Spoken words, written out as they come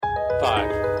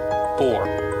5,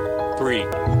 4, 3, 2,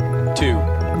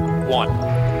 1.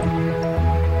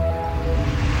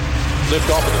 Lift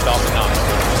off of the Falcon 9.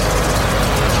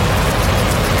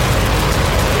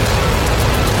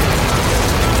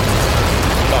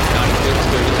 Falcon 9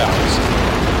 clear the towers.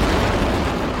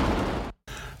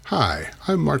 Hi,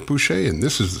 I'm Mark Boucher, and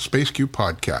this is the SpaceQ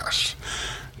Podcast.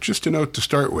 Just a note to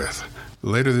start with.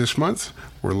 Later this month,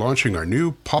 we're launching our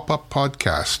new pop-up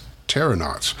podcast,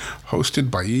 Terranauts, hosted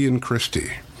by Ian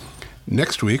Christie.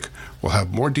 Next week, we'll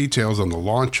have more details on the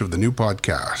launch of the new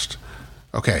podcast.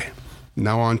 Okay,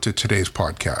 now on to today's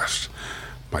podcast.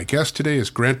 My guest today is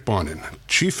Grant Bonin,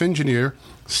 Chief Engineer,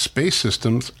 Space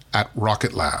Systems at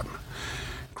Rocket Lab.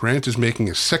 Grant is making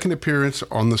his second appearance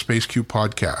on the SpaceQ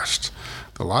Podcast.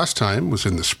 The last time was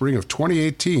in the spring of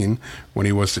 2018 when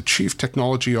he was the Chief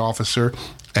Technology Officer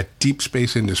at Deep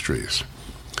Space Industries.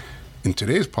 In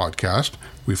today's podcast,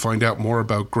 we find out more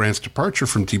about Grant's departure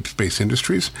from Deep Space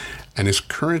Industries and his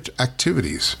current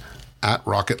activities at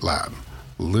Rocket Lab.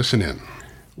 Listen in.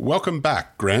 Welcome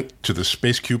back, Grant, to the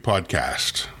SpaceQ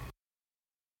Podcast.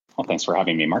 Well, thanks for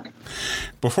having me, Mark.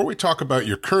 Before we talk about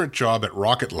your current job at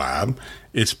Rocket Lab,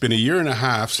 it's been a year and a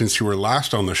half since you were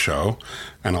last on the show,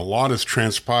 and a lot has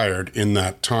transpired in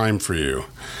that time for you.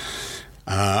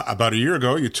 About a year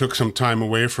ago, you took some time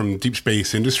away from Deep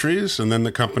Space Industries, and then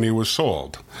the company was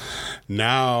sold.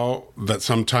 Now that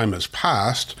some time has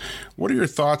passed, what are your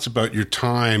thoughts about your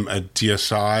time at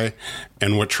DSI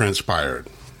and what transpired?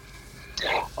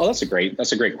 Oh, that's a great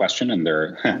question, and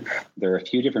there are a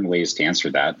few different ways to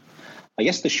answer that. I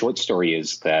guess the short story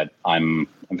is that I'm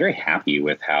very happy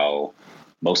with how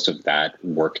most of that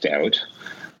worked out.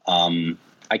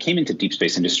 I came into Deep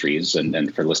Space Industries,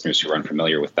 and for listeners who are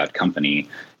unfamiliar with that company, it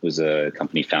was a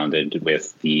company founded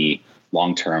with the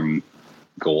long-term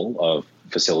goal of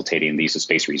facilitating the use of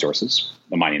space resources,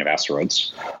 the mining of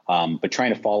asteroids, but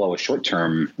trying to follow a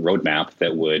short-term roadmap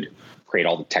that would create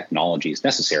all the technologies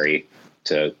necessary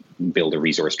to build a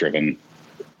resource-driven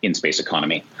in-space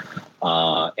economy.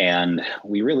 And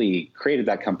we really created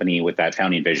that company with that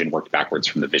founding vision, worked backwards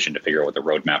from the vision to figure out what the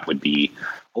roadmap would be.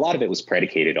 A lot of it was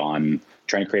predicated on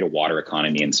trying to create a water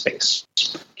economy in space.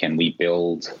 Can we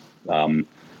build the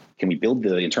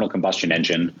internal combustion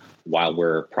engine while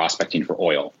we're prospecting for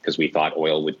oil? Because we thought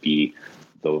oil would be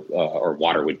or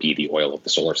water would be the oil of the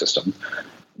solar system.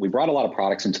 We brought a lot of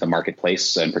products into the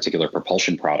marketplace, in particular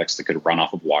propulsion products that could run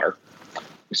off of water.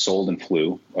 We sold and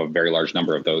flew a very large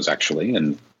number of those, actually,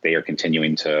 and they are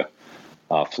continuing to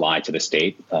fly to this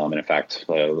date. And in fact,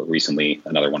 recently,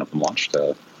 another one of them launched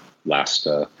on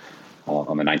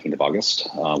the 19th of August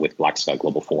with Black Sky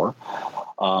Global 4.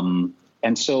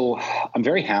 And so I'm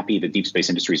very happy that Deep Space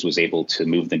Industries was able to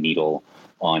move the needle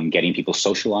on getting people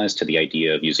socialized to the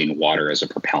idea of using water as a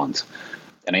propellant.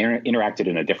 And I interacted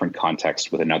in a different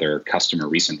context with another customer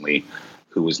recently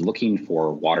who was looking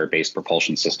for water-based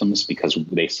propulsion systems because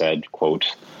they said, quote,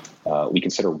 we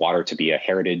consider water to be a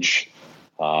heritage,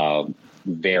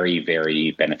 very,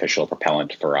 very beneficial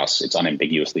propellant for us. It's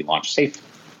unambiguously launch safe,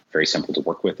 very simple to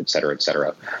work with, et cetera, et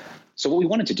cetera. So what we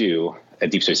wanted to do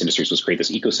at Deep Space Industries was create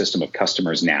this ecosystem of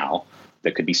customers now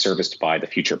that could be serviced by the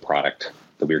future product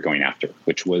that we were going after,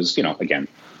 which was, again,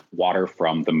 water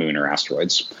from the moon or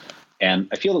asteroids. And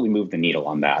I feel that we moved the needle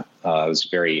on that. I was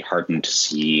very heartened to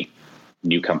see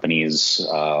new companies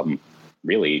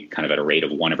really kind of at a rate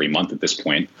of one every month at this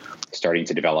point, starting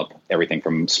to develop everything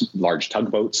from large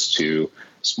tugboats to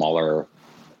smaller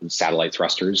satellite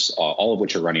thrusters, all of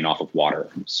which are running off of water.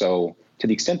 So to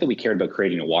the extent that we cared about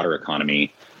creating a water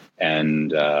economy,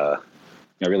 and I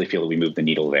really feel that we moved the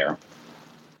needle there.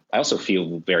 I also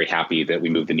feel very happy that we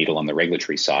moved the needle on the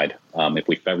regulatory side. If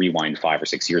we rewind 5 or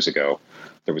 6 years ago,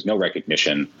 there was no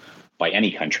recognition by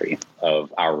any country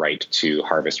of our right to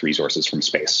harvest resources from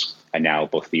space. And now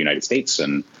both the United States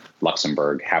and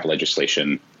Luxembourg have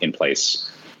legislation in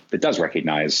place that does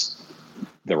recognize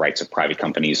the rights of private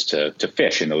companies to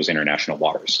fish in those international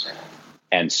waters.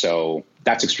 And so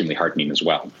that's extremely heartening as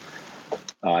well.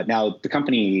 Now, the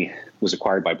company was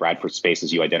acquired by Bradford Space,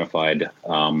 as you identified,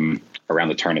 around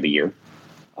the turn of the year.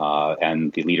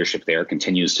 And the leadership there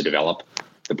continues to develop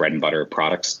the bread and butter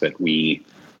products that we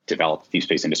developed Deep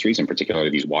Space Industries, in particular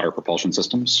these water propulsion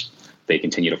systems. They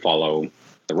continue to follow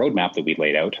the roadmap that we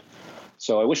laid out.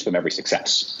 So I wish them every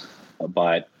success.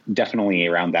 But definitely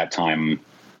around that time,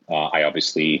 I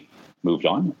obviously moved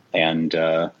on and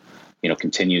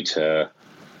continue to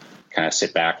kind of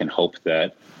sit back and hope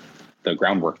that the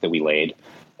groundwork that we laid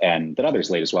and that others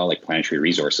laid as well, like Planetary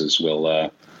Resources,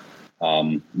 will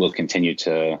continue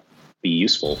to be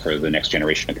useful for the next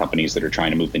generation of companies that are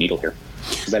trying to move the needle here.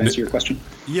 Does that answer your question?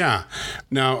 Yeah.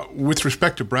 Now, with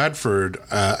respect to Bradford,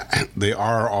 they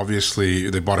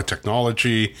bought a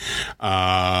technology,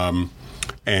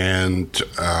 and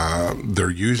they're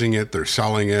using it, they're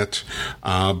selling it,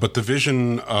 but the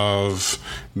vision of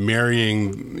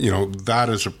marrying, that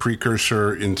as a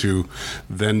precursor into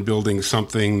then building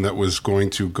something that was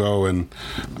going to go and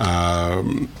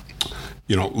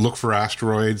look for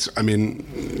asteroids. I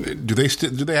mean, do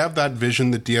they have that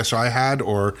vision that DSI had,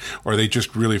 or are they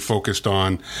just really focused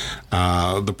on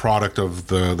the product of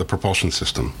the propulsion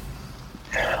system?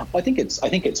 I think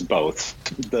it's both.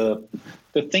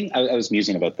 The thing I was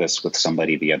musing about this with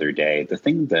somebody the other day. The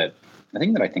thing that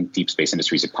I think Deep Space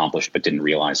Industries accomplished but didn't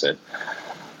realize it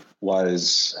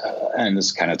was, and this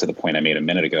is kind of to the point I made a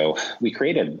minute ago. We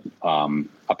created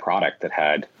a product that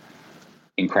had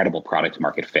incredible product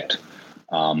market fit.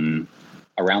 Around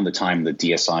the time the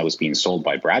DSI was being sold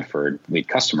by Bradford, we had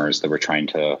customers that were trying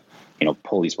to,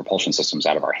 pull these propulsion systems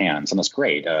out of our hands, and that's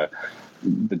great.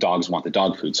 The dogs want the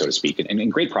dog food, so to speak,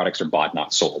 and great products are bought,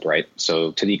 not sold, right?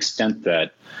 So to the extent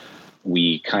that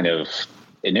we kind of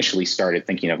initially started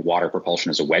thinking of water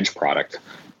propulsion as a wedge product,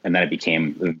 and then it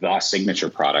became the signature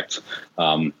product.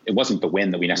 It wasn't the win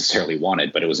that we necessarily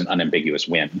wanted, but it was an unambiguous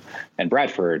win. And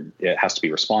Bradford, it has to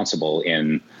be responsible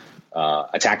in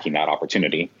attacking that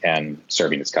opportunity and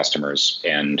serving its customers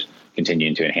and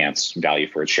continuing to enhance value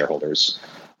for its shareholders.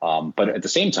 But at the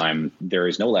same time, there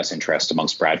is no less interest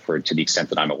amongst Bradford, to the extent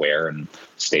that I'm aware, and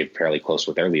stay fairly close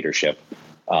with their leadership.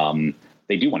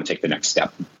 They do want to take the next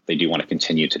step. They do want to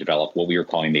continue to develop what we were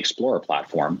calling the Explorer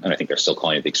platform, and I think they're still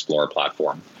calling it the Explorer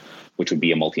platform, which would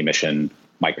be a multi-mission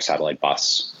microsatellite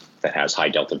bus that has high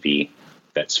delta V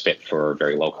that's fit for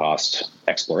very low cost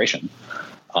exploration.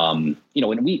 And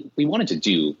we wanted to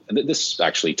do, and this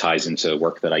actually ties into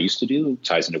work that I used to do,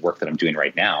 ties into work that I'm doing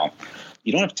right now.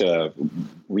 You don't have to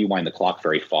rewind the clock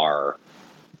very far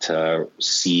to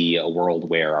see a world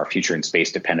where our future in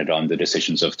space depended on the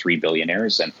decisions of 3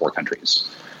 billionaires and 4 countries.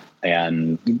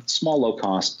 And small,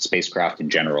 low-cost spacecraft in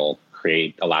general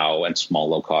allow small,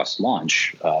 low-cost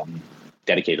launch,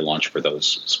 dedicated launch for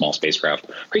those small spacecraft,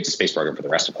 creates a space program for the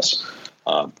rest of us.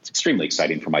 It's extremely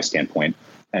exciting from my standpoint.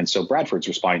 And so Bradford's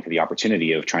responding to the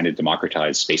opportunity of trying to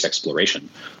democratize space exploration.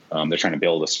 They're trying to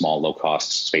build a small,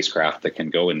 low-cost spacecraft that can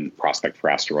go and prospect for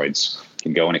asteroids,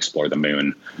 can go and explore the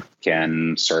moon,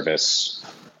 can service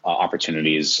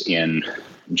opportunities in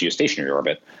geostationary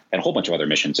orbit, and a whole bunch of other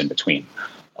missions in between.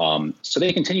 So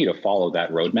they continue to follow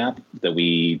that roadmap that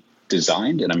we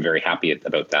designed, and I'm very happy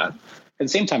about that. At the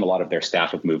same time, a lot of their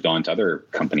staff have moved on to other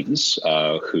companies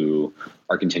who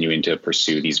are continuing to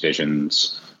pursue these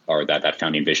visions, or that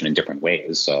founding vision, in different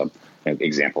ways.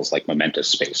 Examples like Momentous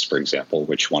Space, for example,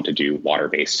 which want to do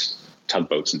water-based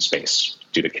tugboats in space,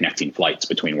 do the connecting flights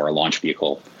between where a launch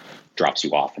vehicle drops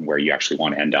you off and where you actually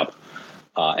want to end up.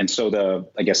 And so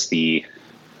the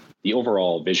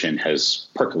overall vision has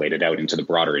percolated out into the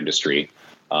broader industry.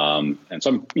 And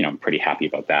so I'm pretty happy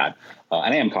about that.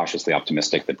 And I am cautiously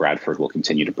optimistic that Bradford will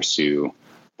continue to pursue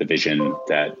the vision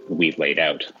that we've laid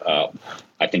out.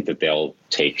 I think that they'll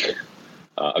take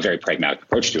a very pragmatic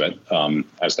approach to it,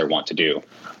 as they're wont to do.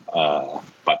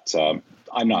 But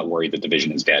I'm not worried that the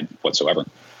vision is dead whatsoever.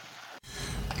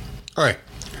 All right.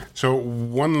 So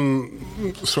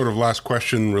one sort of last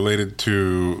question related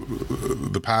to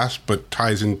the past, but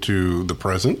ties into the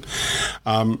present.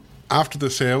 After the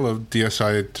sale of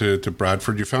DSI to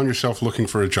Bradford, you found yourself looking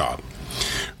for a job.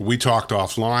 We talked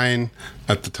offline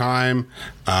at the time.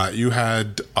 You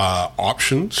had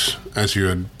options, as you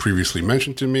had previously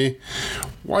mentioned to me.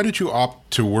 Why did you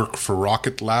opt to work for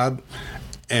Rocket Lab?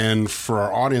 And for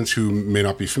our audience who may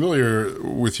not be familiar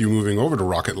with you moving over to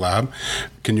Rocket Lab,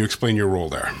 can you explain your role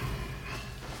there?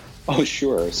 Oh,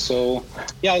 sure. So,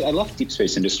 yeah, I left Deep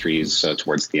Space Industries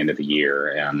towards the end of the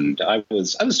year, and I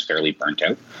was fairly burnt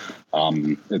out.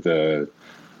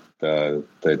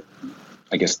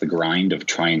 I guess the grind of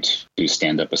trying to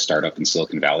stand up a startup in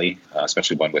Silicon Valley,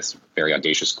 especially one with very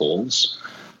audacious goals,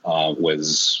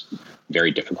 was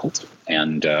very difficult.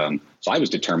 And so I was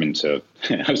determined to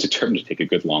take a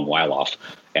good long while off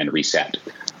and reset.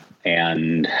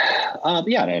 And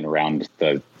and around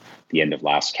the end of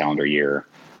last calendar year,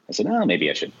 I said, maybe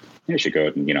I should go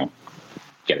and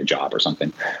get a job or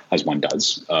something, as one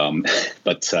does.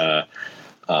 But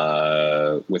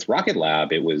with Rocket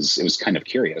Lab, it was kind of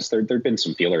curious. There'd been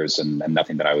some feelers and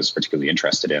nothing that I was particularly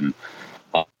interested in.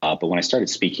 But when I started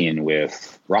speaking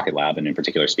with Rocket Lab, and in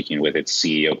particular speaking with its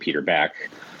CEO, Peter Beck,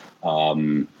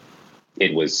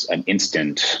 it was an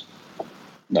instant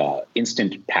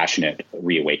passionate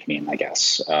reawakening, I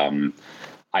guess.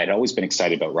 I had always been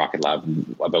excited about Rocket Lab,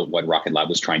 about what Rocket Lab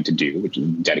was trying to do, which is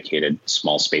dedicated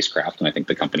small spacecraft. And I think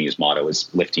the company's motto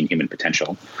is lifting human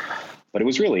potential. But it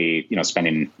was really,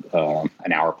 spending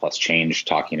an hour plus change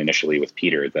talking initially with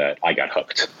Peter that I got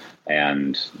hooked.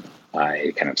 And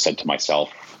I kind of said to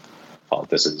myself, well,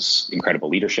 this is incredible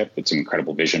leadership. It's an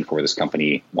incredible vision for where this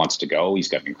company wants to go. He's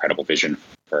got an incredible vision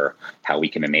for how we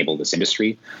can enable this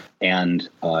industry. And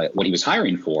what he was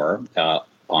hiring for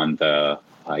on the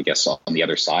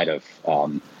other side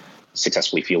of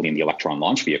successfully fielding the Electron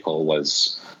launch vehicle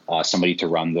was somebody to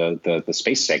run the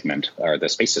space segment or the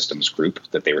space systems group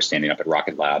that they were standing up at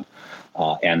Rocket Lab.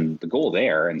 And the goal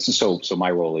there, and so my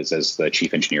role is as the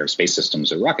chief engineer of space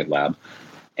systems at Rocket Lab.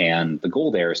 And the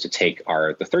goal there is to take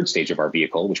the third stage of our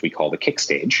vehicle, which we call the kick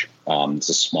stage. It's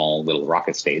a small little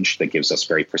rocket stage that gives us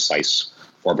very precise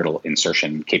orbital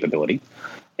insertion capability,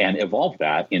 and evolve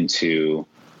that into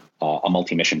a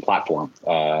multi-mission platform,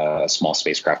 a small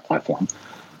spacecraft platform.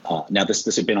 Now,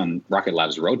 this had been on Rocket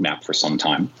Lab's roadmap for some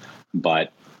time,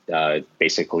 but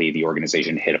basically the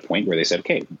organization hit a point where they said,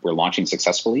 okay, we're launching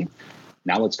successfully.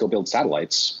 Now let's go build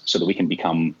satellites so that we can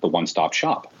become the one-stop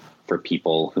shop for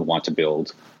people who want to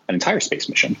build an entire space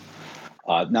mission.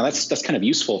 Now, that's kind of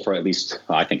useful for, at least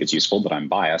I think it's useful, but I'm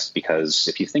biased, because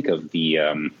if you think of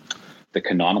the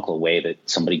canonical way that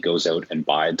somebody goes out and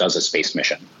does a space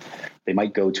mission, they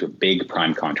might go to a big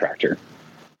prime contractor,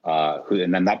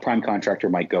 and then that prime contractor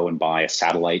might go and buy a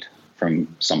satellite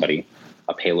from somebody,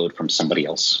 a payload from somebody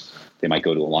else. They might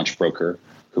go to a launch broker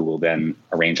who will then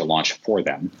arrange a launch for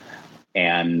them,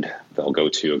 and they'll go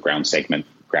to a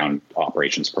ground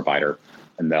operations provider,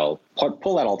 and they'll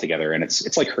pull that all together. And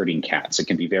it's like herding cats. It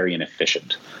can be very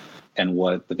inefficient. And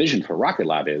what the vision for Rocket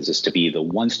Lab is to be the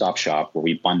one-stop shop where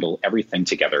we bundle everything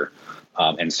together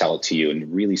and sell it to you,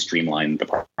 and really streamline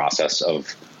the process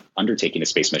of undertaking a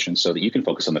space mission so that you can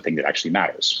focus on the thing that actually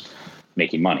matters: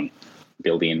 making money,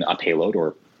 building a payload,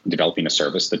 or developing a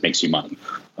service that makes you money.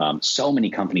 So many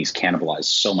companies cannibalize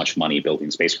so much money building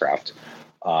spacecraft,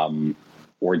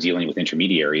 or dealing with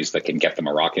intermediaries that can get them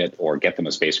a rocket or get them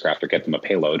a spacecraft or get them a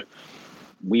payload.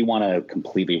 We want to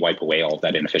completely wipe away all of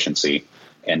that inefficiency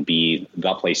and be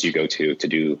the place you go to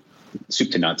do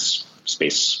soup to nuts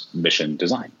space mission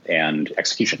design and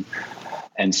execution.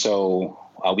 And so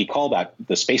we call that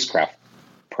the spacecraft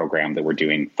program that we're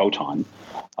doing Photon.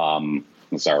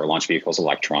 It's our launch vehicle's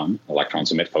Electron.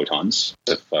 Electrons emit photons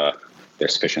if they're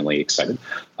sufficiently excited.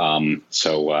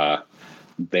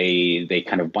 They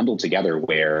kind of bundle together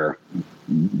where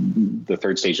the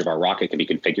third stage of our rocket can be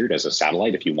configured as a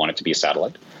satellite if you want it to be a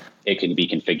satellite. It can be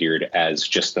configured as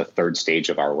just the third stage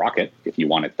of our rocket if you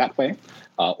want it that way,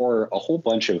 or a whole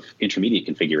bunch of intermediate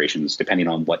configurations depending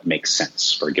on what makes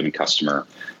sense for a given customer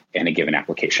and a given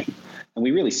application. And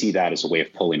we really see that as a way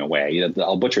of pulling away.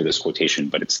 I'll butcher this quotation,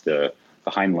 but it's the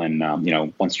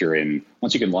Heinlein, once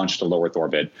you can launch to low Earth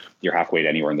orbit, you're halfway to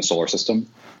anywhere in the solar system.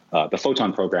 The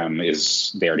Photon program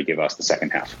is there to give us the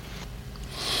second half.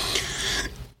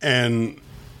 And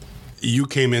you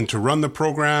came in to run the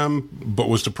program, but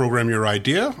was the program your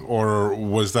idea, or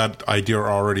was that idea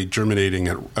already germinating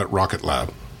at Rocket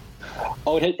Lab?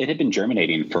 Oh, it had been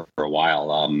germinating for a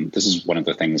while. This is one of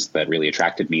the things that really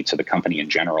attracted me to the company in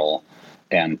general,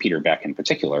 and Peter Beck in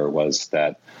particular, was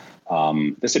that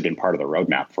this had been part of the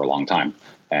roadmap for a long time,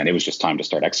 and it was just time to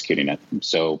start executing it.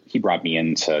 So he brought me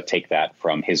in to take that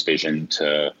from his vision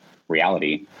to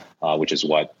reality, which is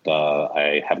what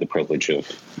I have the privilege of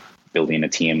building a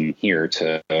team here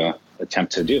to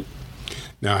attempt to do.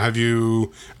 Now, have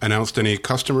you announced any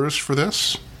customers for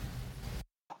this?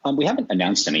 We haven't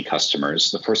announced any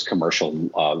customers. The first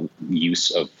commercial use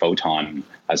of Photon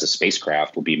as a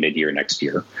spacecraft will be mid-year next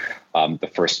year. The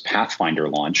first Pathfinder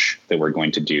launch that we're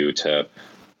going to do to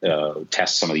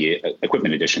test some of the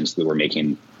equipment additions that we're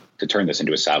making to turn this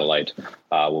into a satellite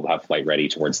will have flight ready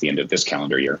towards the end of this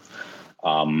calendar year.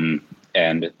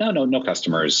 And no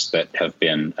customers that have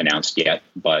been announced yet,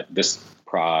 but this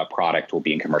product will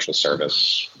be in commercial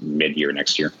service mid-year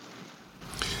next year.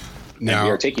 Now, and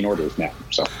we are taking orders now.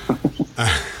 So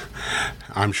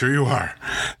I'm sure you are.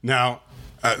 Now,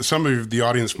 some of the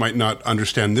audience might not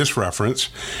understand this reference,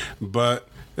 but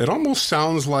it almost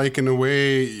sounds like, in a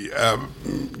way,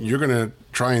 you're going to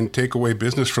try and take away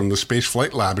business from the Space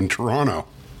Flight Lab in Toronto.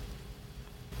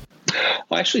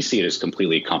 I actually see it as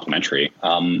completely complementary.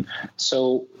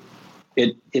 So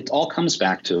it all comes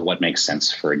back to what makes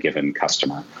sense for a given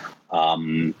customer.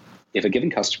 If a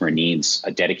given customer needs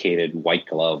a dedicated white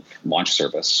glove launch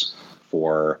service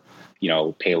for,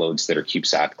 payloads that are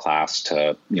CubeSat class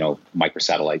to,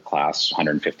 microsatellite class,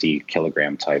 150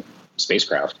 kilogram type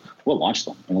spacecraft, we'll launch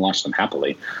them, and we'll launch them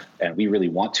happily. And we really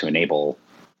want to enable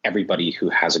everybody who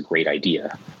has a great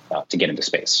idea to get into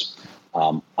space.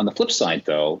 On the flip side,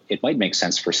 though, it might make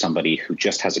sense for somebody who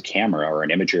just has a camera or an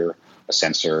imager, a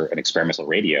sensor, an experimental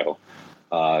radio,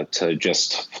 to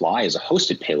just fly as a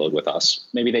hosted payload with us.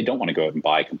 Maybe they don't want to go out and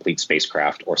buy a complete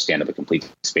spacecraft or stand up a complete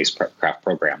spacecraft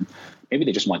program. Maybe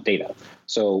they just want data.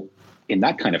 So in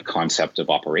that kind of concept of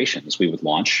operations, we would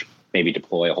launch, maybe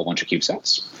deploy a whole bunch of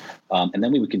CubeSats, and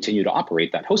then we would continue to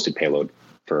operate that hosted payload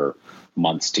for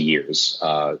months to years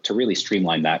to really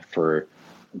streamline that for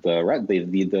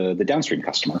the downstream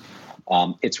customer.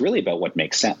 It's really about what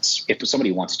makes sense. If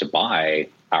somebody wants to buy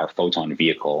our Photon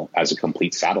vehicle as a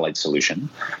complete satellite solution,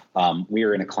 we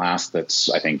are in a class that's,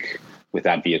 I think, with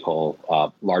that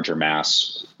vehicle, larger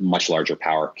mass, much larger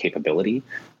power capability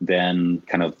than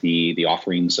kind of the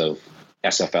offerings of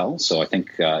SFL. So I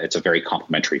think it's a very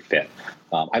complementary fit.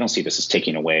 I don't see this as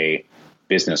taking away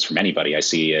business from anybody. I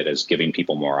see it as giving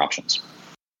people more options.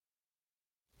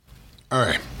 All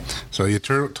right. So you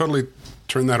totally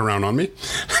turned that around on me,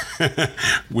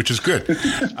 which is good.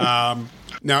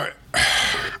 Now,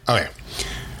 okay.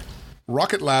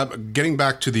 Rocket Lab, getting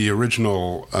back to the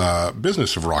original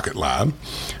business of Rocket Lab,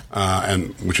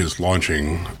 and which is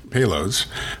launching payloads,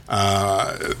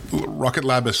 Rocket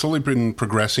Lab has slowly been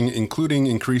progressing, including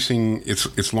increasing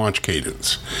its launch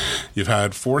cadence. You've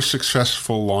had 4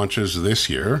 successful launches this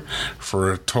year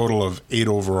for a total of 8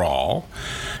 overall,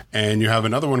 and you have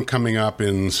another one coming up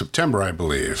in September, I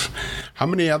believe. How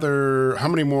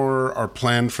many more are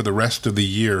planned for the rest of the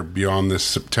year beyond this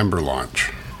September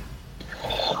launch?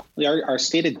 Our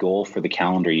stated goal for the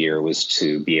calendar year was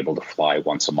to be able to fly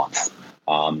once a month.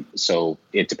 So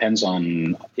it depends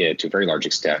on, to a very large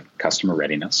extent, customer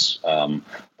readiness.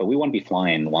 But we want to be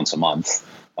flying once a month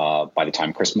by the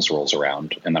time Christmas rolls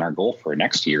around. And then our goal for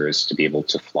next year is to be able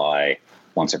to fly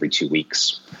once every 2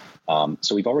 weeks.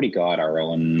 So we've already got our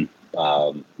own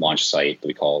launch site that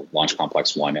we call Launch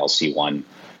Complex 1, LC1,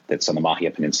 that's on the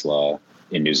Mahia Peninsula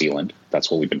in New Zealand. That's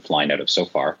what we've been flying out of so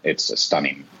far. It's a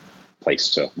stunning place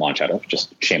to launch out of,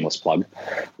 just shameless plug.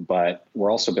 But we're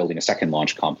also building a second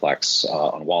launch complex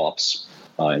on Wallops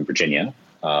in Virginia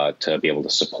to be able to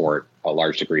support a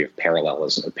large degree of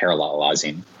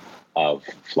parallelizing of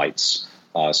flights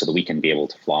so that we can be able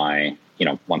to fly,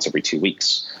 once every 2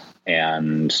 weeks.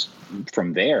 And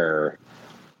from there,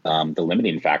 the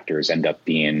limiting factors end up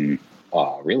being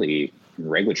really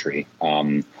regulatory.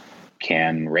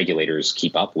 Can regulators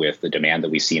keep up with the demand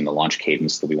that we see in the launch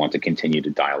cadence that we want to continue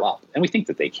to dial up? And we think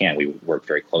that they can. We work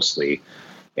very closely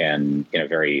and in a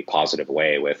very positive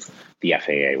way with the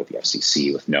FAA, with the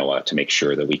FCC, with NOAA to make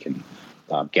sure that we can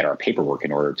get our paperwork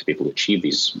in order to be able to achieve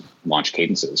these launch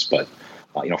cadences. But,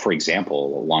 for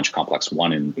example, Launch Complex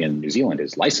 1 in New Zealand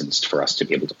is licensed for us to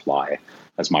be able to fly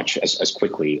as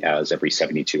quickly as every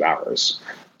 72 hours.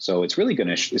 So it's really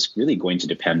going to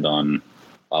depend on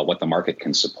what the market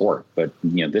can support. But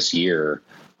this year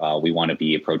we want to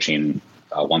be approaching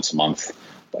once a month.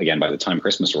 Again, by the time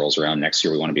Christmas rolls around next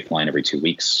year, we want to be flying every 2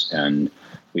 weeks, and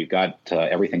we've got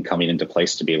everything coming into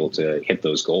place to be able to hit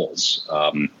those goals.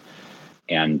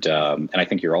 And I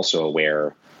think you're also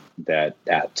aware that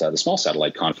at the Small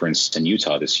Satellite Conference in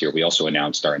Utah this year, we also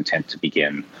announced our intent to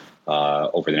begin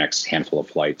over the next handful of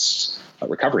flights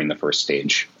recovering the first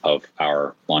stage of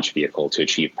our launch vehicle to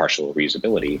achieve partial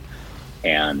reusability.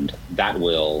 And that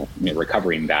will,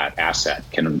 recovering that asset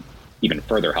can even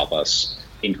further help us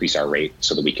increase our rate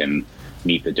so that we can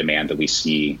meet the demand that we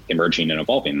see emerging and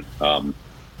evolving from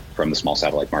the small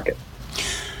satellite market.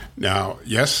 Now,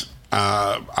 yes,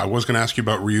 I was going to ask you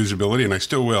about reusability, and I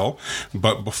still will.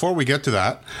 But before we get to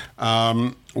that,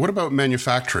 what about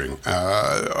manufacturing?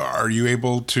 Are you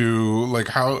able to,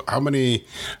 how many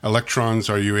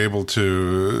electrons are you able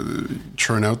to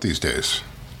churn out these days?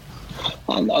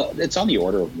 It's on the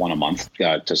order of 1 a month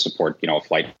to support, a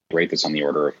flight rate that's on the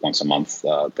order of once a month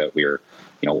that we're,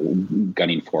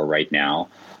 gunning for right now.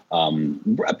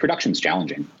 Production's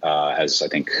challenging, as I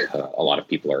think a lot of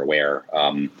people are aware.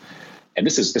 And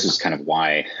this is kind of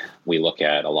why we look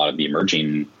at a lot of the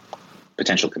emerging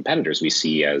potential competitors we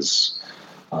see as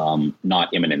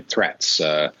not imminent threats.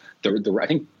 I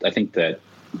think that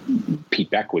Pete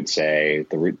Beck would say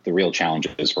the real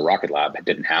challenges for Rocket Lab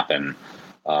didn't happen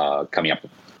coming up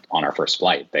on our first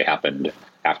flight. They happened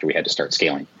after we had to start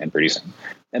scaling and producing.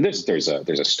 And there's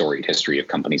a storied history of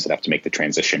companies that have to make the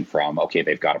transition from, okay,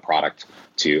 they've got a product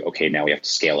to, okay, now we have to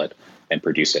scale it and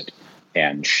produce it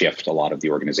and shift a lot of the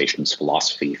organization's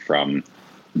philosophy from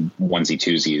onesie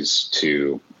twosies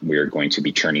to we're going to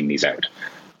be churning these out.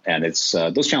 And it's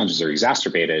those challenges are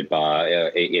exacerbated by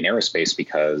in aerospace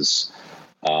because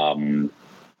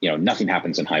nothing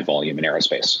happens in high volume in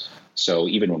aerospace. So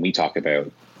even when we talk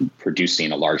about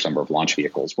producing a large number of launch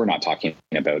vehicles, we're not talking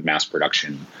about mass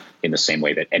production in the same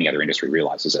way that any other industry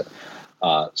realizes it.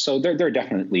 So there are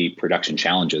definitely production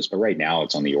challenges, but right now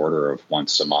it's on the order of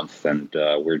once a month, and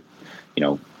we're,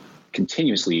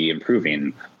 continuously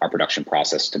improving our production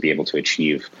process to be able to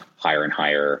achieve higher and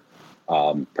higher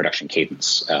production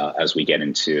cadence as we get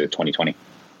into 2020.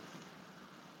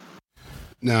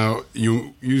 Now,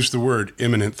 you use the word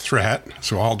imminent threat,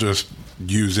 so I'll just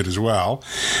use it as well.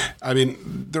 I mean,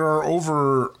 there are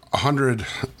over 100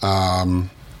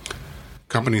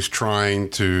 companies trying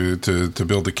to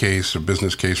build a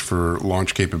business case for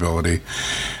launch capability.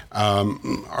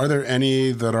 Are there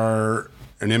any that are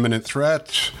an imminent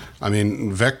threat? I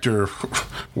mean, Vector,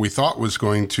 we thought was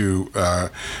going to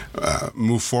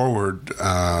move forward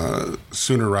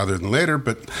sooner rather than later,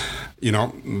 but,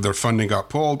 their funding got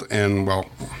pulled, and, well,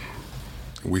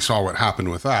 we saw what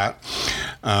happened with that.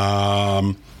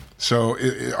 So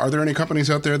are there any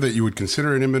companies out there that you would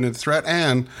consider an imminent threat?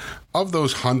 And of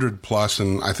those 100 plus,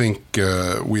 and I think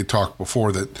we had talked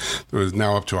before that there was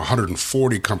now up to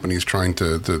 140 companies trying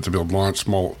to build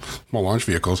small launch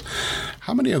vehicles,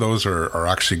 how many of those are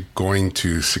actually going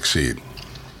to succeed?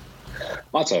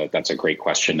 Well, that's a great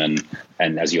question. And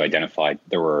as you identified,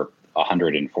 there were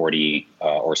 140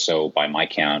 or so by my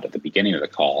count at the beginning of the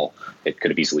call. It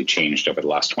could have easily changed over the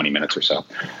last 20 minutes or so.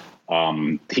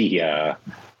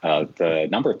 The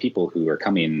number of people who are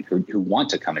coming, who want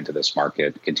to come into this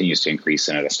market continues to increase,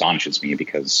 and it astonishes me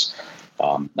because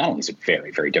not only is it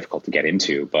very, very difficult to get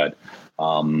into, but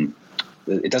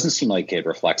it doesn't seem like it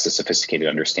reflects a sophisticated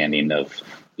understanding of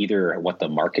either what the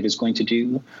market is going to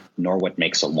do, nor what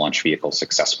makes a launch vehicle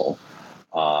successful.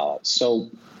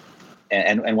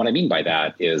 And what I mean by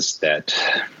that is that,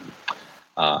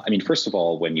 first of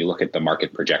all, when you look at the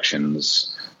market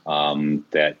projections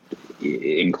that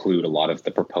include a lot of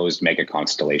the proposed mega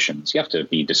constellations, you have to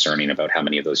be discerning about how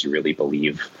many of those you really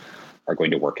believe are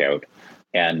going to work out.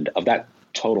 And of that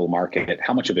total market,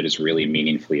 how much of it is really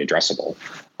meaningfully addressable?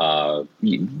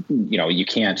 You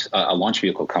can't, a launch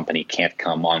vehicle company can't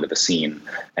come onto the scene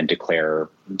and declare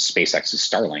SpaceX's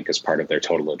Starlink as part of their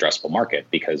total addressable market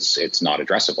because it's not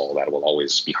addressable. That will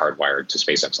always be hardwired to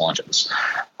SpaceX launches.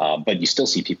 But you still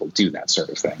see people do that sort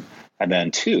of thing. And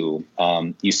then two,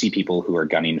 you see people who are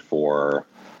gunning for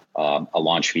a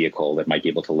launch vehicle that might be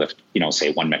able to lift,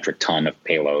 say 1 metric ton of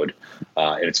payload.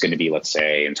 And it's going to be, let's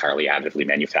say, entirely additively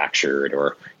manufactured,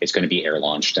 or it's going to be air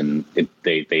launched. And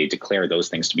they declare those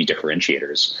things to be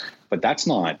differentiators. But that's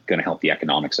not going to help the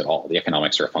economics at all. The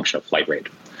economics are a function of flight rate.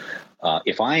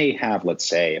 If I have, let's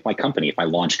say, if my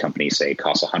launch company, say,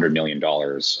 costs $100 million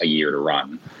a year to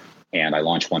run, and I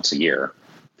launch once a year,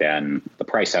 then the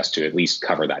price has to at least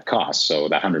cover that cost. So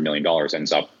that $100 million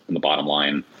ends up in the bottom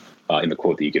line in the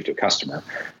quote that you give to a customer.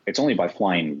 It's only by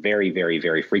flying very, very,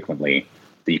 very frequently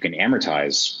that you can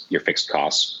amortize your fixed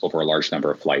costs over a large number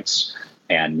of flights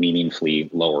and meaningfully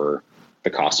lower the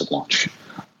cost of launch.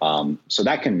 So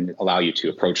that can allow you to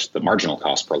approach the marginal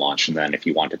cost per launch. And then if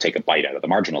you want to take a bite out of the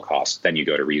marginal cost, then you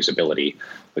go to reusability,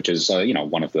 which is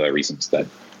one of the reasons that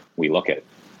we look at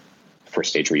first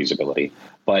stage reusability.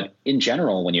 But in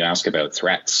general, when you ask about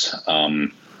threats, I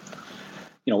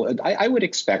would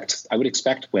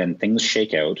expect when things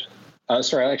shake out.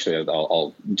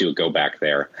 I'll do a go back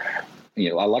there.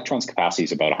 Electron's capacity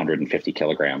is about 150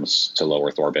 kilograms to low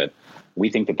Earth orbit. We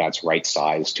think that that's right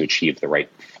size to achieve the right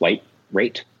flight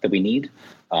rate that we need.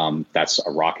 That's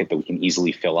a rocket that we can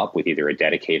easily fill up with either a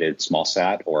dedicated small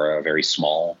sat or a very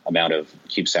small amount of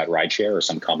CubeSat rideshare or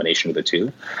some combination of the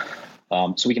two.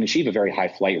 So we can achieve a very high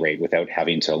flight rate without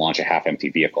having to launch a half-empty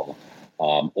vehicle.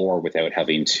 Or without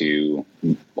having to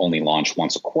only launch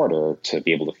once a quarter to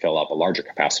be able to fill up a larger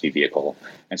capacity vehicle.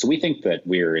 And so we think that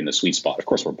we're in the sweet spot. Of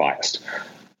course, we're biased.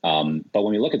 But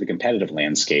when we look at the competitive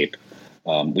landscape,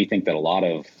 we think that a lot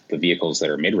of the vehicles that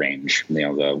are mid-range,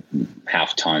 the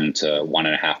half-ton to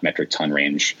 1.5 metric ton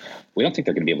range, we don't think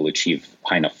they're going to be able to achieve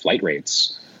high enough flight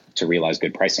rates to realize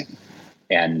good pricing.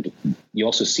 And you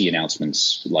also see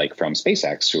announcements like from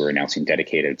SpaceX, who are announcing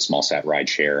dedicated small sat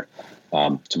rideshare.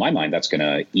 To my mind, that's going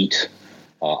to eat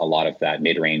a lot of that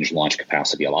mid-range launch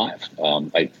capacity alive.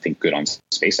 I think good on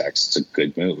SpaceX. It's a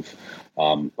good move.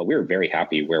 But we're very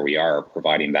happy where we are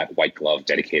providing that white glove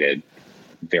dedicated,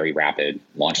 very rapid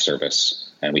launch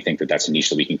service. And we think that that's a niche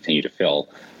that we can continue to fill.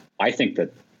 I think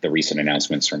that the recent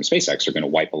announcements from SpaceX are going to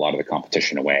wipe a lot of the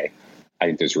competition away. I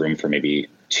think there's room for maybe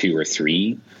 2 or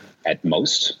 3 at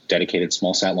most dedicated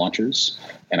small sat launchers.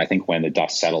 And I think when the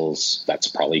dust settles, that's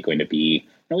probably going to be,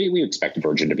 we expect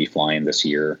Virgin to be flying this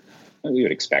year. We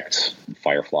would expect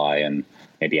Firefly and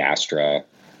maybe Astra.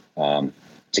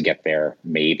 to get there.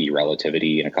 Maybe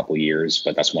relativity in a couple of years,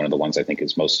 but that's one of the ones I think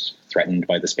is most threatened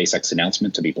by the SpaceX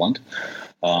announcement, to be blunt.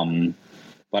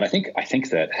 But I think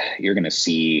that you're going to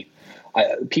see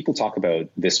people talk about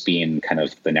this being kind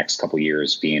of the next couple of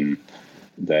years being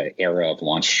the era of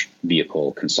launch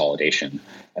vehicle consolidation.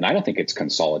 And I don't think it's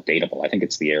consolidatable. I think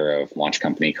it's the era of launch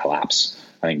company collapse.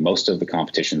 I think most of the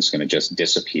competition is going to just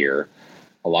disappear.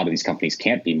 A lot of these companies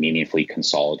can't be meaningfully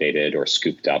consolidated or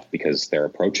scooped up because their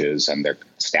approaches and their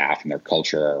staff and their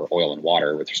culture are oil and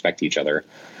water with respect to each other.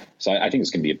 So I think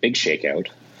it's going to be a big shakeout.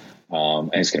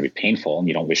 And it's going to be painful, and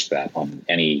you don't wish that on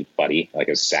anybody. Like,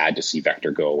 it's sad to see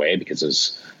Vector go away because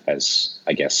as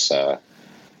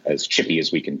chippy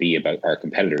as we can be about our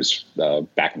competitors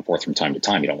back and forth from time to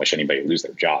time, you don't wish anybody to lose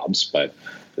their jobs. But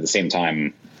at the same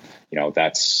time,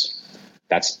 that's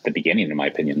the beginning, in my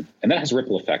opinion. And that has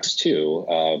ripple effects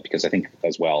too, because I think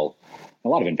as well, a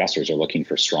lot of investors are looking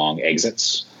for strong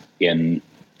exits in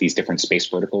these different space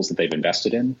verticals that they've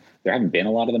invested in. There haven't been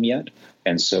a lot of them yet.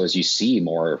 And so as you see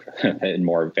more and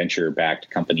more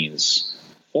venture-backed companies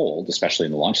fold, especially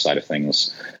in the launch side of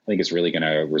things, I think it's really going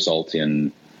to result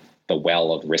in the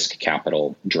well of risk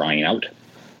capital drying out.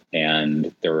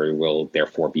 And there will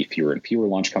therefore be fewer and fewer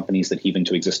launch companies that heave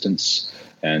into existence.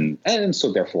 And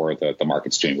so therefore the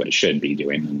market's doing what it should be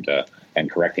doing and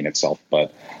correcting itself.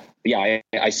 But yeah,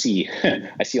 I see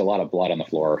a lot of blood on the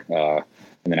floor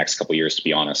in the next couple of years, to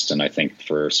be honest. And I think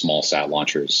for small sat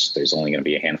launchers, there's only going to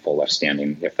be a handful left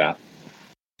standing, if that.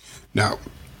 Now,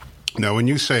 when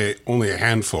you say only a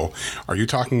handful, are you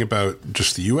talking about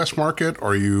just the U.S. market, or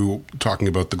are you talking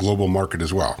about the global market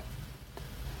as well?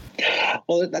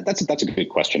 Well, that's a good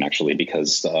question, actually,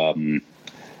 because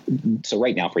so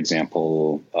right now, for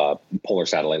example, Polar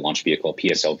Satellite Launch Vehicle,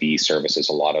 PSLV, services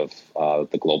a lot of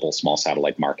the global small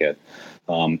satellite market.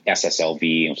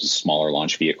 SSLV, which is a smaller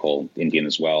launch vehicle, Indian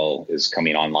as well, is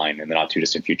coming online in the not too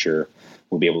distant future.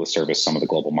 We'll be able to service some of the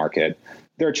global market.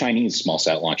 There are Chinese small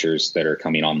sat launchers that are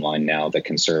coming online now that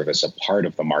can service a part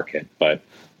of the market, but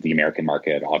the American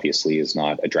market obviously is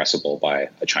not addressable by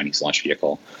a Chinese launch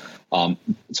vehicle.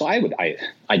 So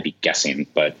I'd be guessing,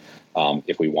 but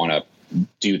if we want to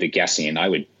do the guessing, I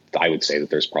would say that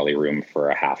there's probably room for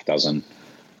a half dozen.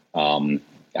 I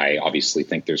obviously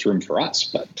think there's room for us,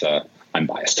 but I'm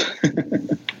biased.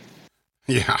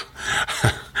 Yeah.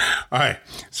 All right.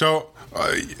 So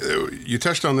you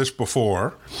touched on this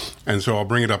before, and so I'll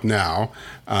bring it up now.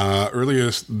 Earlier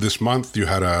this month, you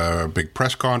had a big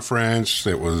press conference.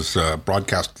 It was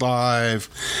broadcast live,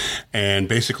 and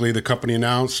basically the company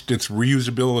announced its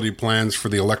reusability plans for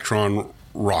the Electron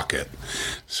rocket.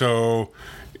 So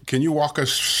can you walk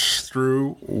us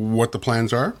through what the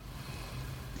plans are?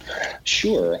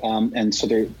 Sure. And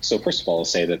so first of all, I'll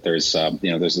say that there's a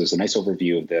nice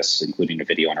overview of this, including a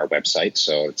video on our website.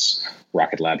 So it's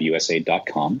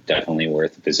rocketlabusa.com. Definitely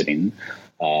worth visiting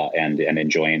and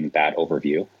enjoying that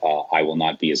overview. I will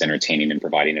not be as entertaining in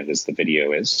providing it as the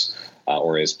video is,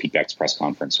 or as Pete Beck's press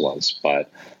conference was. But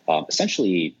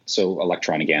essentially, so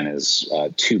Electron, again, is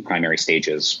two primary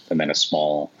stages and then a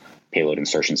small payload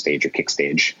insertion stage or kick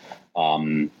stage.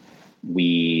 When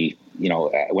we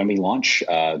launch,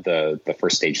 the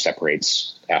first stage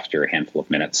separates after a handful of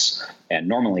minutes and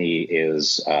normally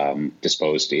is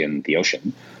disposed in the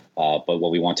ocean. But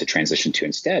what we want to transition to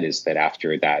instead is that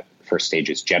after that first stage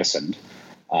is jettisoned,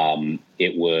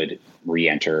 it would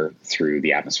re-enter through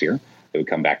the atmosphere. It would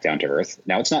come back down to Earth.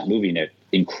 Now, it's not moving at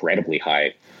incredibly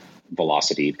high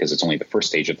velocity because it's only the first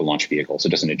stage of the launch vehicle, so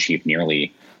it doesn't achieve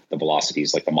nearly the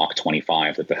velocities like the Mach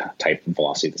 25 that the type of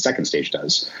velocity the second stage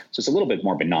does. So it's a little bit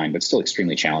more benign, but still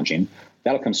extremely challenging.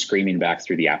 That'll come screaming back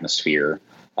through the atmosphere,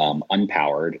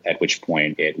 unpowered, at which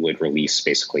point it would release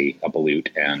basically a bolute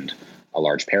and a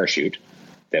large parachute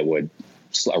that would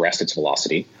arrest its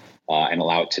velocity and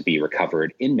allow it to be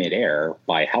recovered in midair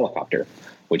by a helicopter,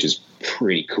 which is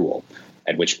pretty cool.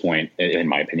 At which point, in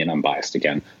my opinion, I'm biased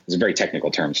again. It's a very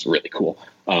technical term. It's really cool.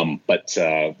 And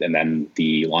then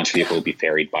the launch vehicle would be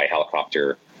ferried by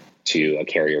helicopter to a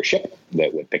carrier ship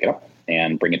that would pick it up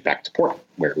and bring it back to port,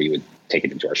 where we would take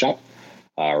it into our shop,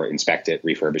 or inspect it,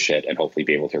 refurbish it, and hopefully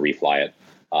be able to refly it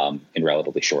in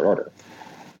relatively short order.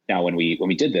 Now, when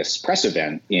we did this press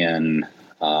event in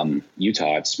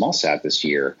Utah at SmallSat this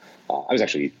year, I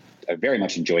very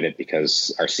much enjoyed it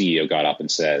because our CEO got up and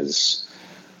says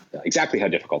exactly how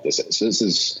difficult this is.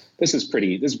 This is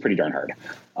pretty darn hard.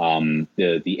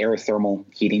 The aerothermal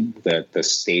heating that the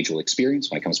stage will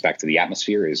experience when it comes back to the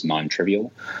atmosphere is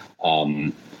non-trivial.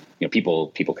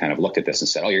 People kind of looked at this and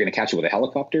said, "Oh, you're going to catch it with a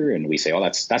helicopter," and we say, "Oh,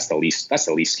 that's the least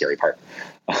scary part."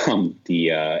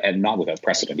 And not without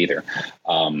precedent either.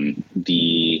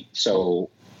 So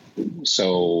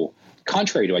So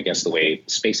contrary to, I guess, the way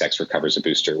SpaceX recovers a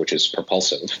booster, which is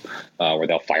propulsive, where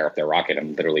they'll fire up their rocket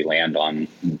and literally land on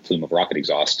a plume of rocket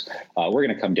exhaust, we're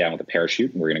going to come down with a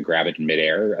parachute and we're going to grab it in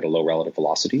midair at a low relative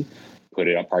velocity, put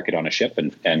it up, park it on a ship,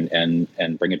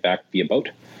 and bring it back via boat.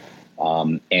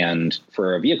 And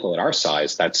for a vehicle at our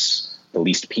size, that's the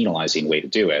least penalizing way to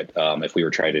do it. If we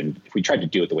tried to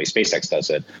do it the way SpaceX does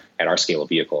it at our scale of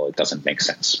vehicle, it doesn't make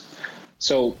sense.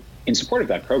 So in support of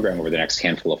that program over the next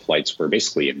handful of flights, we're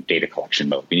basically in data collection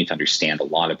mode. We need to understand a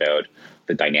lot about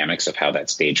the dynamics of how that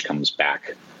stage comes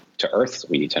back to Earth.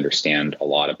 We need to understand a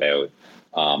lot about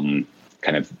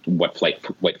kind of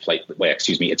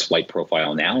its flight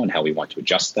profile now and how we want to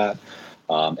adjust that,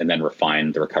 and then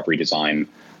refine the recovery design.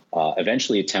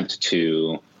 Eventually attempt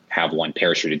to have one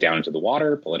parachuted down into the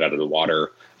water, pull it out of the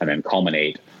water, and then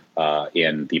culminate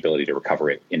in the ability to recover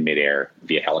it in midair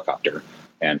via helicopter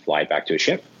and fly it back to a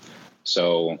ship.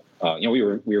 So, we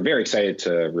were very excited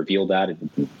to reveal that.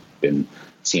 We've been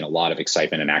seeing a lot of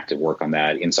excitement and active work on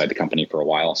that inside the company for a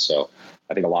while. So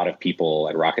I think a lot of people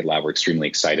at Rocket Lab were extremely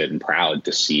excited and proud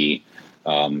to see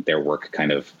their work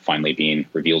kind of finally being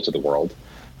revealed to the world.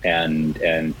 And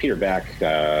Peter Beck,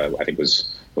 I think,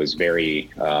 was very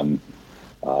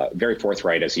very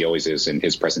forthright, as he always is in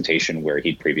his presentation, where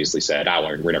he'd previously said,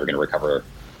 we're never going to recover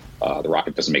the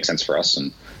rocket, doesn't make sense for us.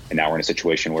 And now we're in a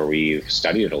situation where we've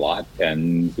studied it a lot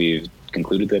and we've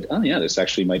concluded that, this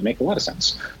actually might make a lot of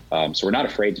sense. So we're not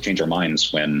afraid to change our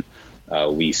minds when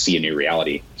we see a new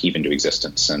reality heave into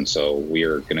existence. And so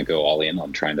we're going to go all in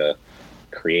on trying to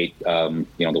create, the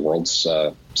world's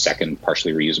second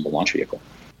partially reusable launch vehicle.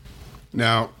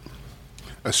 Now,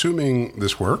 assuming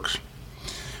this works,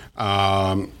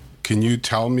 can you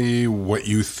tell me what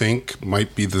you think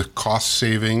might be the cost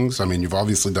savings? I mean, you've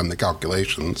obviously done the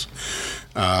calculations.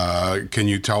 Can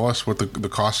you tell us what the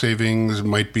cost savings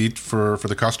might be for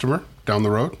the customer down the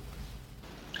road?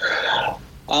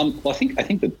 Well, I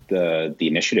think that the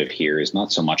initiative here is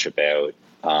not so much about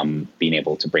being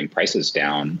able to bring prices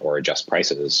down or adjust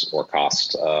prices or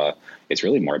cost. It's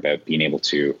really more about being able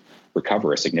to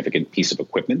recover a significant piece of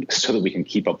equipment so that we can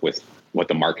keep up with what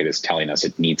the market is telling us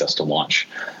it needs us to launch.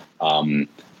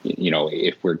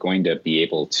 If we're going to be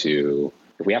able to,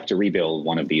 if we have to rebuild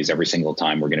one of these every single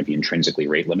time, we're going to be intrinsically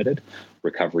rate limited.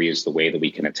 Recovery is the way that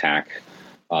we can attack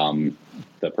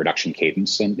the production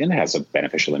cadence, and it has a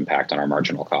beneficial impact on our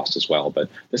marginal cost as well. But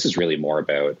this is really more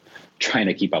about trying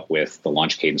to keep up with the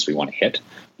launch cadence we want to hit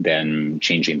than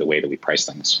changing the way that we price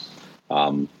things.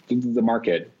 The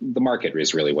market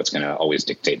is really what's going to always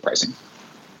dictate pricing.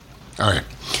 All right.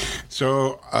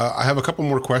 So I have a couple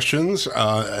more questions,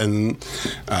 and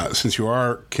since you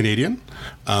are Canadian,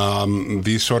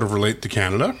 these sort of relate to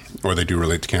Canada, or they do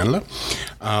relate to Canada.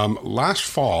 Last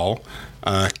fall,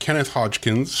 Kenneth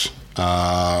Hodgkins,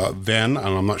 then, and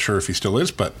I'm not sure if he still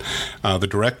is, but the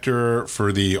director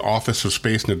for the Office of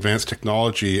Space and Advanced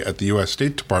Technology at the U.S.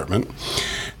 State Department,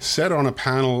 said on a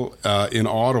panel in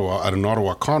Ottawa, at an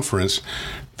Ottawa conference,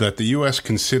 that the U.S.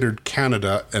 considered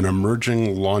Canada an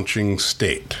emerging launching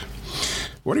state.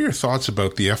 What are your thoughts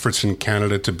about the efforts in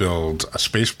Canada to build a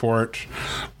spaceport,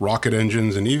 rocket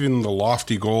engines, and even the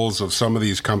lofty goals of some of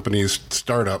these companies,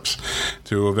 startups,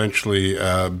 to eventually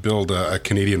build a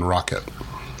Canadian rocket?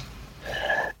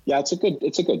 Yeah, it's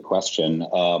a good question.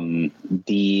 I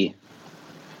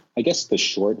guess the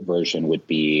short version would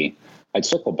be, I'd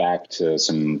circle back to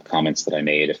some comments that I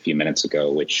made a few minutes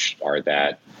ago, which are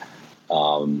that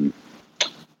the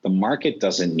market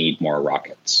doesn't need more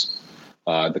rockets.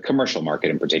 The commercial market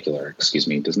in particular,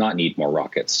 does not need more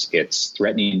rockets. It's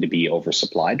threatening to be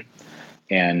oversupplied.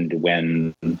 And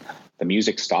when the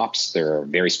music stops, there are a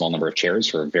very small number of chairs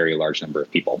for a very large number of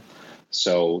people.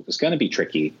 So it's going to be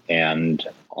tricky. And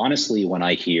honestly, when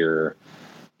I hear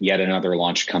yet another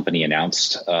launch company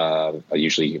announced, I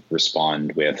usually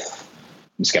respond with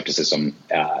skepticism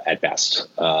at best.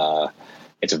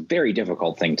 It's a very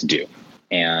difficult thing to do.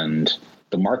 And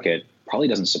the market probably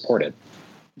doesn't support it.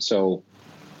 So,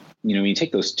 when you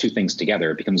take those two things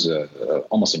together, it becomes a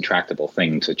almost intractable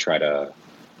thing to try to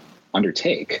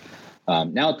undertake.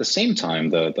 Now, at the same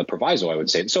time, the proviso, I would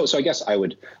say, so I guess I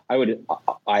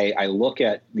look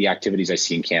at the activities I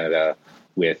see in Canada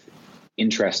with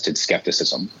interested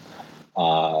skepticism.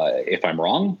 If I'm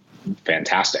wrong,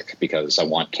 fantastic, because I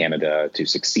want Canada to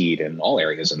succeed in all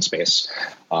areas in space.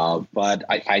 But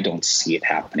I don't see it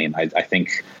happening. I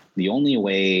think the only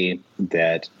way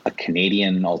that a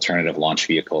Canadian alternative launch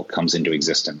vehicle comes into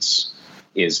existence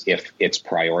is if it's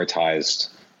prioritized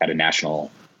at a national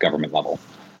government level.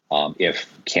 If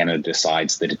Canada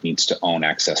decides that it needs to own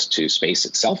access to space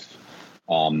itself,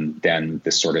 then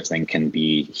this sort of thing can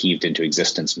be heaved into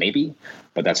existence, maybe.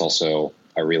 But that's also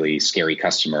a really scary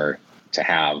customer to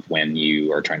have when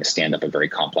you are trying to stand up a very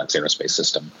complex aerospace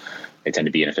system. They tend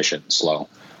to be inefficient and slow.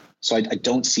 So I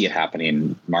don't see it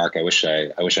happening, Mark. I wish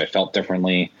I felt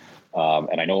differently.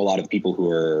 And I know a lot of people who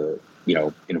are,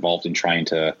 involved in trying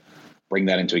to bring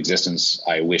that into existence.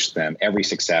 I wish them every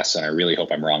success, and I really hope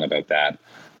I'm wrong about that.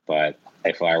 But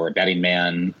if I were a betting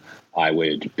man, I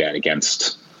would bet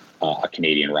against a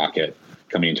Canadian rocket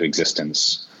coming into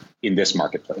existence in this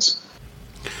marketplace.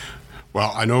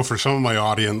 Well, I know for some of my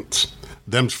audience,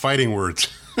 them's fighting words.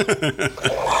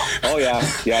 Oh yeah,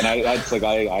 and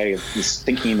I was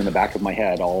thinking in the back of my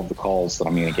head all of the calls that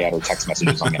I'm going to get or text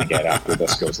messages I'm going to get after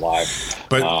this goes live.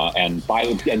 But and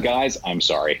guys, I'm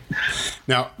sorry.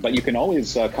 Now, but you can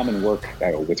always come and work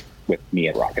with me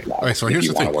at Rocket Lab. Right, so if here's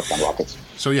you the thing. Want to work on rockets.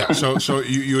 So yeah, so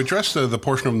you addressed the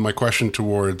portion of my question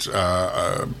towards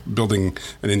building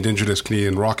an indigenous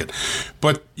Canadian rocket,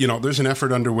 but there's an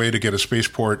effort underway to get a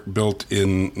spaceport built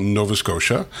in Nova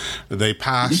Scotia. They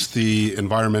passed the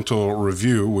environmental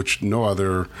review, which no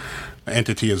other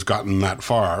entity has gotten that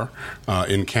far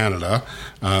in Canada.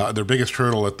 Their biggest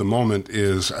hurdle at the moment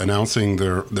is announcing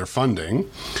their funding,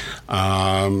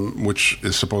 which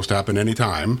is supposed to happen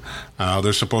anytime.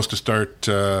 They're supposed to start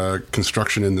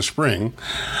construction in the spring,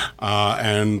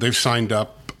 and they've signed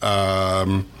up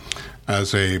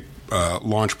as a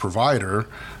launch provider.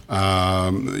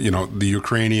 The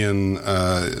Ukrainian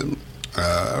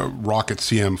rocket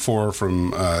CM4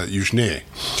 from Yuzhny.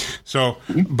 So,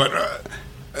 but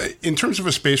in terms of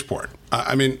a spaceport,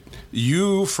 I mean,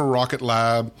 you for Rocket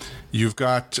Lab, you've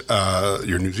got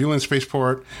your New Zealand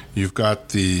spaceport, you've got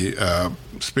the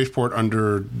spaceport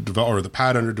the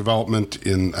pad under development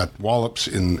at Wallops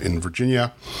in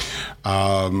Virginia.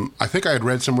 I think I had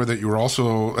read somewhere that you were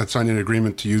also had signed an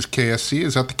agreement to use KSC.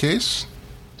 Is that the case?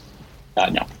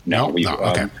 No.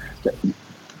 Okay.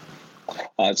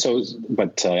 I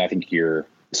think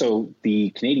so the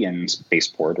Canadian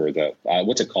spaceport, or the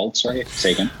what's it called? Sorry,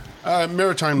 say again.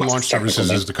 Maritime Launch Services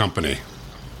is the company.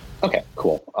 Okay,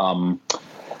 cool.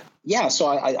 So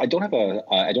I don't have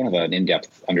an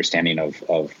in-depth understanding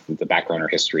of the background or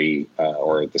history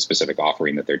or the specific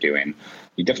offering that they're doing.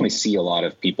 You definitely see a lot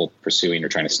of people pursuing or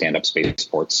trying to stand up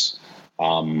spaceports.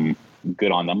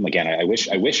 Good on them. Again, I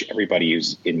wish everybody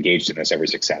who's engaged in this every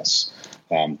success.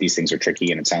 These things are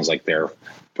tricky, and it sounds like they're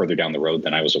further down the road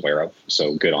than I was aware of.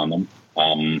 So good on them.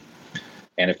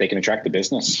 And if they can attract the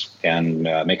business and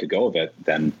make a go of it,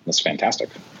 then that's fantastic.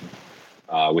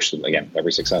 Wish them, again,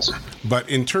 every success. But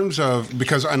in terms of,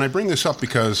 and I bring this up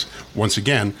because, once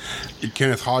again,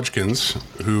 Kenneth Hodgkins,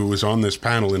 who was on this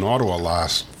panel in Ottawa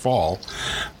last fall,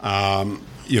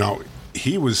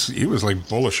 he was like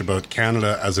bullish about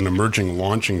Canada as an emerging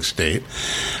launching state.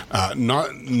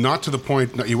 Not to the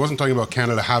point, he wasn't talking about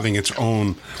Canada having its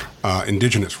own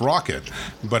indigenous rocket,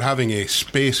 but having a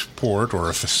spaceport or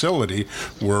a facility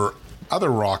where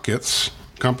other rockets,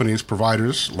 companies,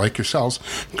 providers like yourselves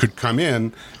could come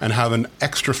in and have an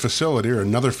extra facility or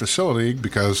another facility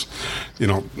because,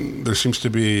 there seems to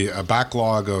be a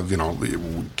backlog of, we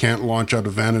can't launch out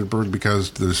of Vandenberg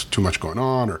because there's too much going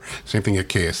on, or same thing at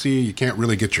KSC. You can't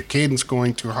really get your cadence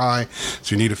going too high,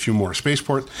 so you need a few more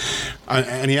spaceports.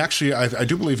 And he actually, I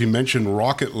do believe he mentioned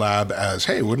Rocket Lab as,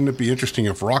 hey, wouldn't it be interesting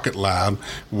if Rocket Lab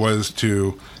was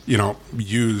to,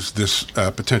 use this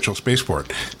potential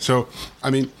spaceport? So, I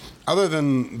mean, other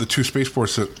than the two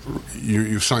spaceports that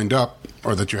you've signed up,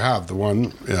 or that you have, the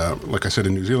one, like I said,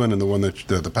 in New Zealand, and the one that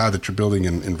the pad that you're building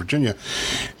in Virginia,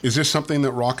 is this something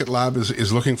that Rocket Lab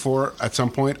is looking for at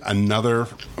some point, another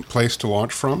place to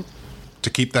launch from, to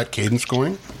keep that cadence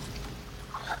going?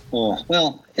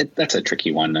 Well, that's a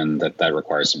tricky one, and that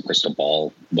requires some crystal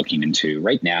ball looking into.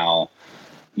 Right now,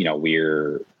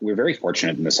 we're very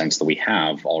fortunate in the sense that we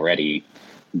have already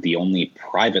the only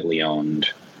privately owned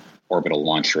orbital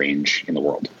launch range in the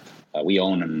world. We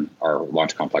own our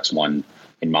Launch Complex 1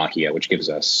 in Mahia, which gives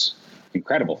us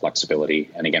incredible flexibility.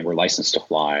 And again, we're licensed to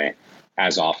fly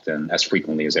as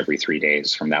frequently as every 3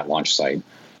 days from that launch site.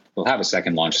 We'll have a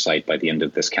second launch site by the end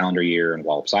of this calendar year in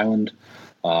Wallops Island.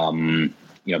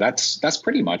 That's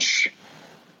pretty much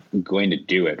going to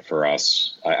do it for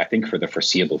us, I think, for the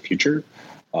foreseeable future.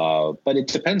 But it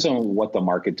depends on what the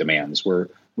market demands. We'll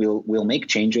make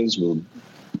changes.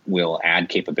 We'll add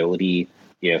capability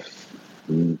if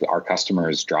our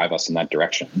customers drive us in that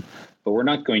direction, but we're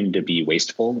not going to be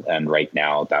wasteful. And right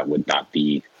now, that would not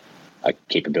be a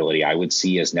capability I would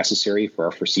see as necessary for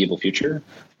our foreseeable future.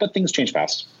 But things change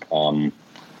fast,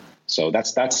 so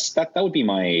that would be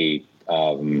my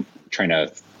trying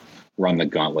to run the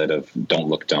gauntlet of "don't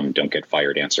look dumb, don't get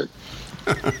fired" answer.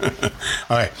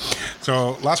 All right.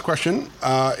 So, last question: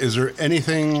 is there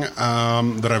anything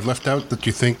that I've left out that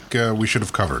you think we should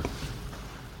have covered?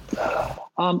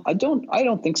 I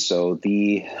don't think so.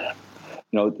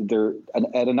 There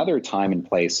at another time and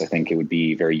place, I think it would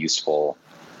be very useful.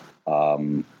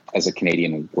 As a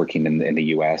Canadian working in the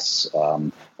U.S.,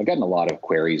 I've gotten a lot of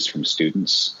queries from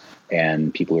students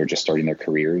and people who are just starting their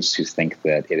careers who think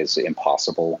that it is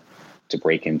impossible to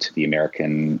break into the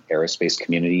American aerospace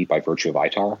community by virtue of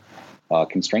ITAR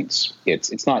constraints.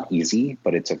 It's not easy,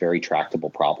 but it's a very tractable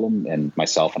problem. And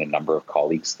myself and a number of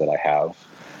colleagues that I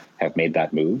have made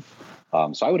that move.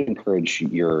 So I would encourage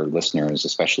your listeners,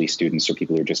 especially students or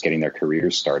people who are just getting their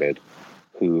careers started,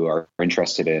 who are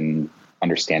interested in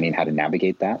understanding how to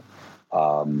navigate that,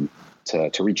 to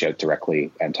reach out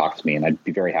directly and talk to me. And I'd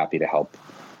be very happy to help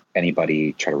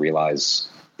anybody try to realize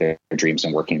their dreams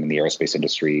in working in the aerospace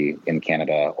industry in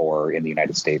Canada or in the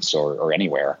United States or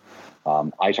anywhere.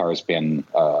 ITAR has been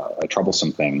a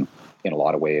troublesome thing in a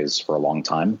lot of ways for a long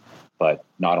time, but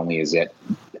not only has it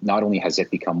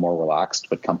become more relaxed,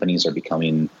 but companies are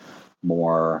becoming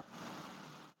more,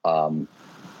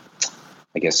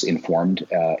 informed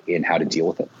in how to deal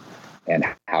with it and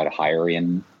how to hire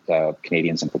in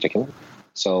Canadians in particular.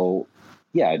 So,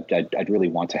 yeah, I'd really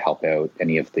want to help out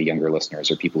any of the younger listeners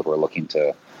or people who are looking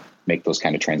to make those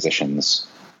kind of transitions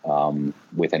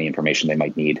with any information they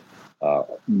might need,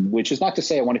 which is not to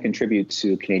say I want to contribute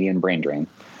to Canadian brain drain.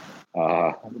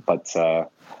 But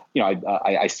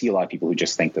I see a lot of people who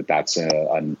just think that that's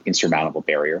an insurmountable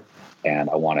barrier, and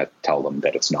I want to tell them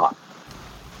that it's not.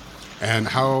 And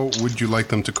how would you like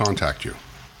them to contact you?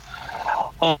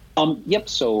 Yep.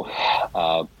 So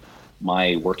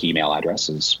my work email address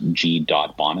is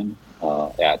g.bonin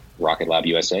at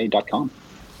rocketlabusa.com.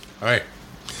 All right.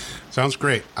 Sounds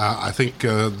great. I think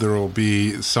there will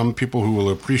be some people who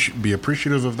will be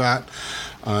appreciative of that,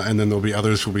 and then there'll be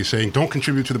others who will be saying, "Don't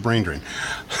contribute to the brain drain."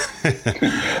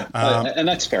 And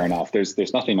that's fair enough.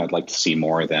 There's nothing I'd like to see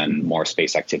more than more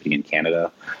space activity in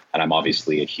Canada, and I'm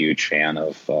obviously a huge fan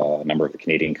of a number of the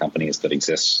Canadian companies that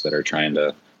exist that are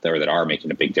that are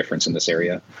making a big difference in this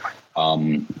area.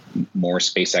 More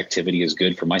space activity is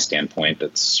good from my standpoint.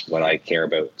 That's what I care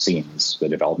about seeing, is the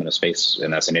development of space,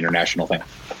 and that's an international thing.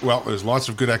 Well, there's lots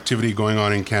of good activity going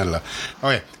on in Canada.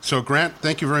 Okay, so Grant,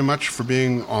 thank you very much for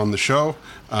being on the show.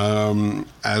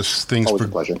 As things Always a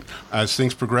pleasure. As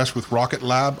things progress with Rocket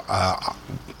Lab, I'll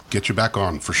get you back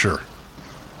on for sure.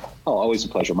 Oh, always a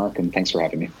pleasure, Mark, and thanks for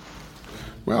having me.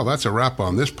 Well, that's a wrap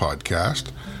on this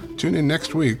podcast. Tune in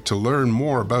next week to learn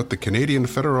more about the Canadian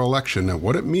federal election and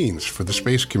what it means for the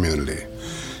space community.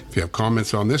 If you have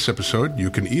comments on this episode,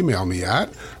 you can email me at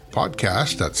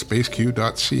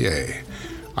podcast@spaceq.ca.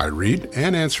 I read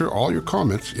and answer all your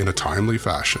comments in a timely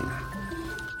fashion.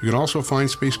 You can also find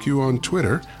SpaceQ on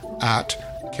Twitter at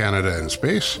Canada in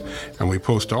Space, and we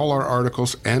post all our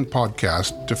articles and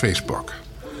podcasts to Facebook.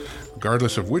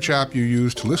 Regardless of which app you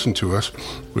use to listen to us,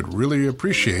 we'd really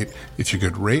appreciate if you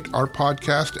could rate our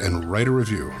podcast and write a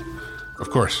review. Of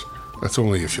course, that's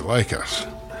only if you like us.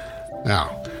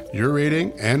 Now, your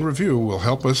rating and review will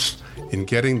help us in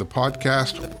getting the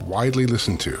podcast widely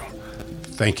listened to.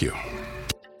 Thank you.